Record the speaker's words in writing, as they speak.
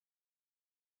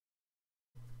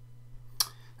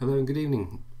Hello and good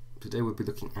evening. Today we'll be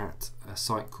looking at a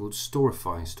site called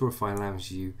Storify. Storify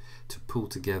allows you to pull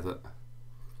together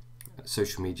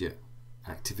social media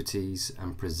activities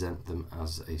and present them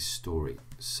as a story.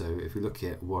 So if we look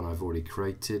at one I've already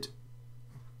created,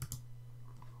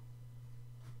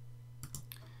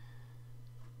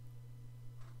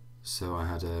 so I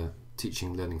had a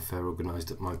teaching learning fair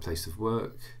organised at my place of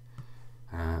work.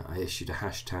 I issued a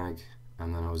hashtag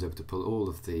and then I was able to pull all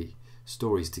of the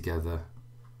stories together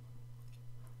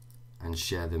and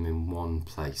share them in one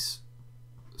place.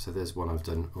 So there's one I've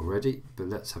done already, but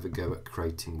let's have a go at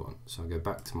creating one. So I go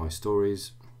back to my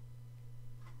stories,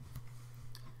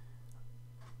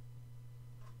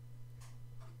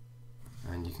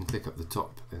 and you can click up the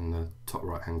top in the top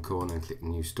right hand corner and click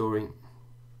new story.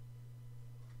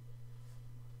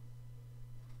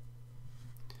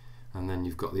 And then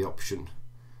you've got the option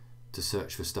to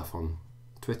search for stuff on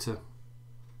Twitter,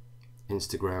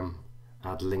 Instagram,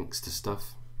 add links to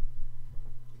stuff,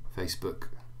 Facebook,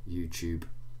 YouTube,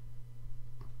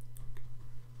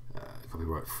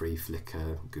 copyright free,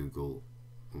 Flickr, Google,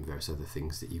 and various other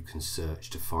things that you can search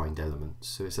to find elements.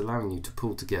 So it's allowing you to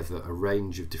pull together a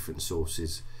range of different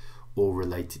sources all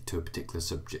related to a particular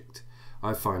subject.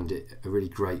 I find it a really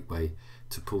great way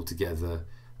to pull together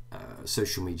a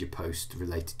social media post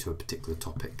related to a particular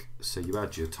topic. So you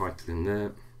add your title in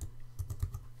there,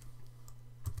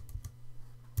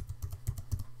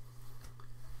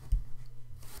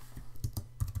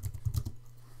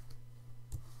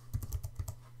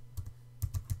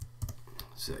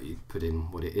 so you put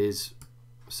in what it is.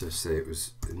 So say it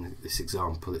was, in this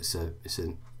example, it's a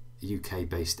UK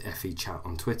based FE chat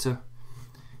on Twitter.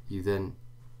 You then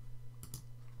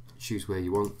choose where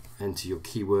you want, enter your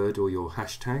keyword or your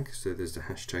hashtag. So there's the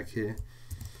hashtag here.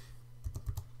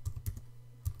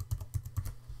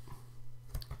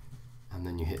 And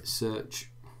then you hit search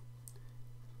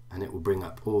and it will bring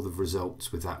up all the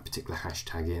results with that particular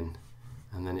hashtag in.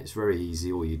 And then it's very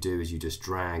easy. All you do is you just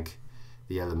drag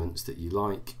the elements that you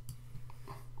like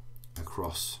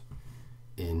across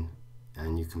in,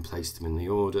 and you can place them in the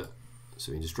order.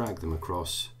 So you just drag them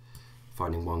across,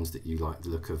 finding ones that you like the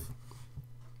look of.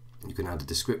 You can add a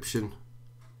description.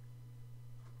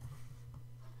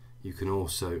 You can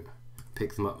also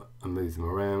pick them up and move them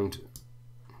around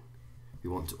if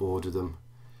you want to order them,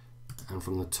 and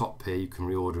from the top here you can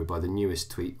reorder it by the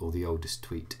newest tweet or the oldest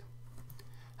tweet.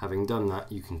 Having done that,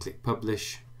 you can click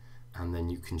publish, and then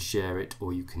you can share it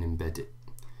or you can embed it.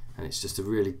 And it's just a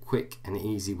really quick and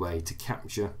easy way to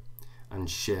capture and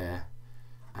share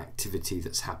activity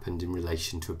that's happened in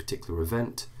relation to a particular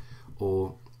event.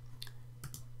 Or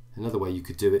another way you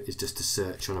could do it is just to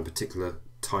search on a particular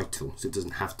title. So it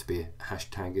doesn't have to be a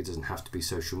hashtag, it doesn't have to be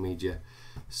social media.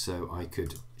 So I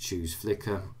could choose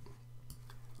Flickr,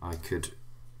 I could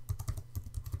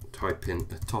type in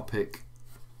a topic,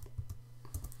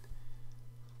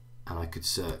 and I could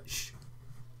search,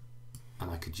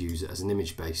 and I could use it as an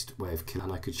image based way of killing,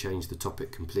 and I could change the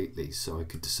topic completely. So I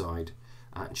could decide,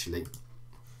 actually,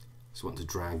 I just want to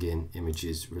drag in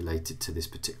images related to this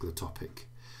particular topic.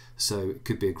 So it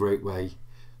could be a great way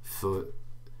for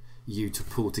you to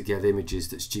pull together images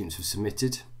that students have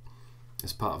submitted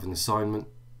as part of an assignment,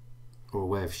 or a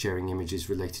way of sharing images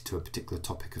related to a particular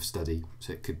topic of study.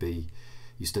 So it could be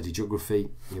you study geography,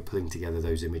 you're pulling together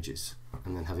those images,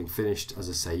 and then having finished, as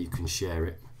I say, you can share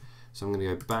it. So I'm going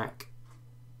to go back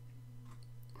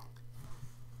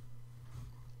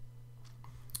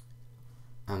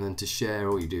and then to share,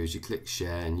 all you do is you click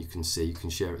share, and you can see you can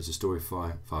share it as a story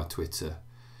via Twitter,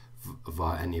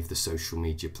 via any of the social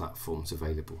media platforms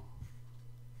available.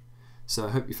 So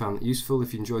I hope you found it useful.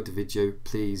 If you enjoyed the video,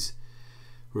 please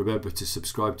remember to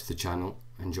subscribe to the channel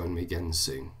and join me again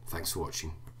soon. Thanks for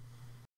watching.